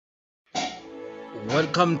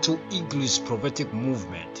Welcome to Eagles Prophetic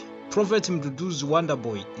Movement. Prophet Mduduzi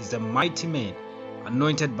Wonderboy is a mighty man,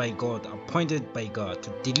 anointed by God, appointed by God to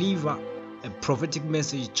deliver a prophetic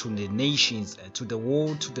message to the nations, to the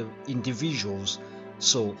world, to the individuals.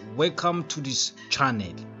 So welcome to this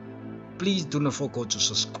channel. Please do not forget to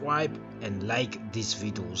subscribe and like these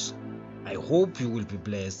videos. I hope you will be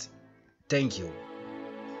blessed. Thank you.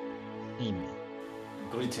 Amen.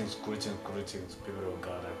 Greetings, people of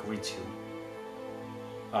God. I greet you.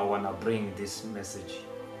 I want to bring this message,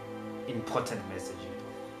 important message.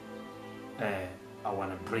 I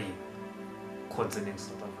want to bring concerning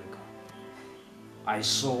South Africa. I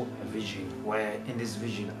saw a vision where in this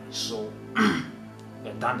vision I saw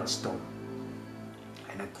a thunderstorm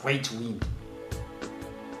and a great wind.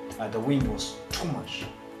 The wind was too much.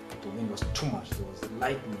 There was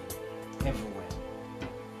lightning everywhere.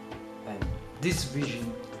 And this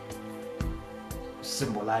vision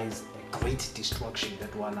symbolized a great destruction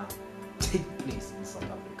that wanna take place in South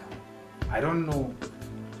Africa. I don't know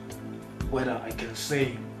whether I can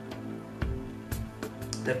say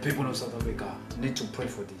the people of South Africa need to pray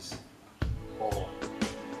for this, or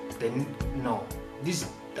no. This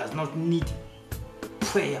does not need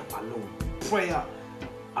prayer alone. Prayer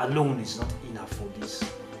alone is not enough for this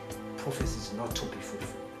prophecies not to be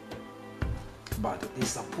fulfilled. But they're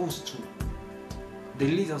supposed to, the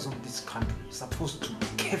leaders of this country are supposed to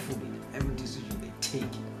carefully, every decision they take,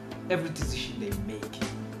 every decision they make,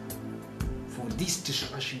 for this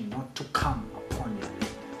destruction not to come upon their land,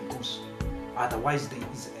 because otherwise there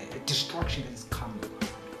is a destruction that is coming,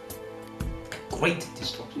 a great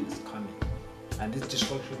destruction is coming, and this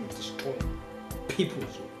destruction will destroy people.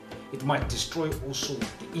 So it might destroy also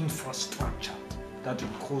the infrastructure that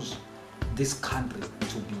will cause this country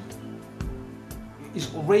to be,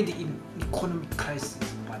 is already in economic crisis.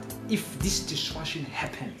 But if this destruction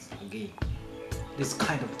happens again, this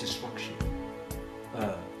kind of destruction,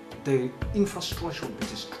 the infrastructure will be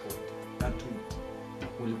destroyed. That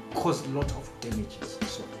will cause a lot of damages.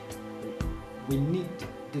 So we need,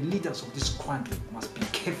 the leaders of this country must be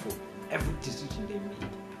careful every decision they make,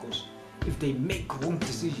 because if they make wrong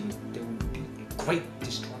decision, there will be a great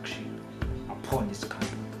destruction upon this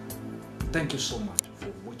country. Thank you so much for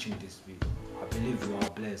watching this video. I believe you are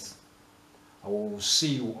blessed. I will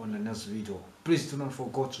see you on the next video. Please do not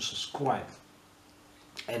forget to subscribe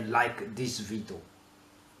and like this video.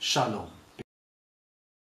 Shalom.